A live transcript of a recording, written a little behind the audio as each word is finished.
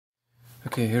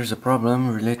Okay, here's a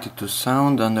problem related to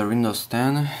sound under Windows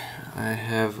 10. I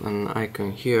have an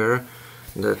icon here,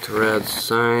 that red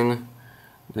sign,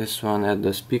 this one at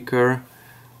the speaker.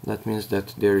 That means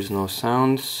that there is no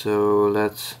sound, so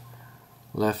let's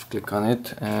left click on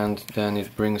it and then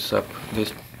it brings up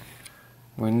this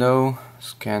window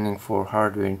scanning for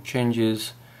hardware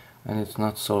changes, and it's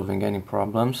not solving any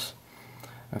problems.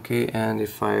 Okay, and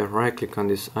if I right click on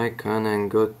this icon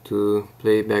and go to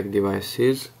playback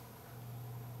devices,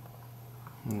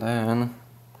 then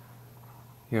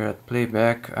here at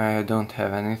playback I don't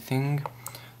have anything,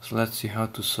 so let's see how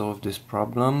to solve this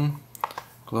problem.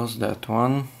 Close that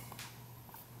one.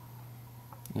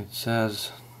 It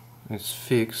says it's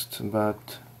fixed,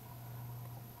 but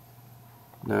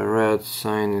the red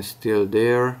sign is still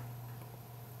there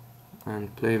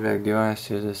and playback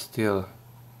devices is still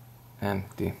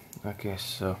empty. Okay,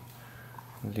 so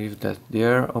leave that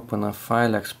there. Open a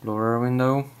file explorer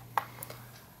window,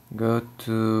 go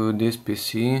to this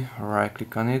PC, right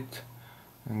click on it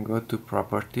and go to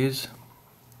properties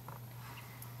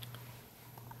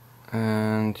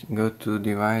and go to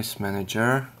device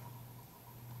manager,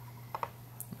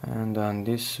 and on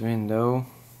this window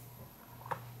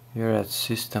here at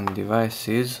system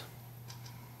devices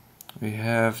we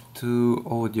have two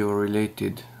audio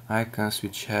related icons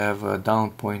which have a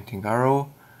down pointing arrow.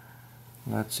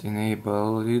 Let's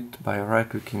enable it by right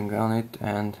clicking on it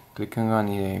and clicking on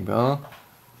enable,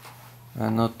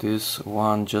 and notice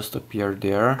one just appeared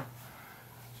there.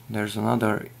 There's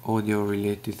another audio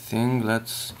related thing,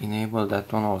 let's enable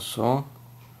that one also,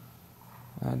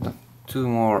 and two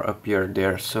more appear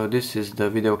there. So this is the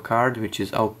video card which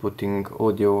is outputting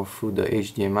audio through the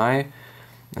HDMI,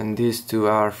 and these two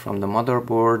are from the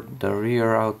motherboard, the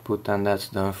rear output, and that's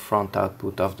the front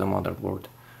output of the motherboard.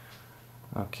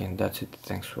 Okay, that's it.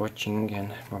 Thanks for watching and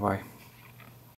bye bye.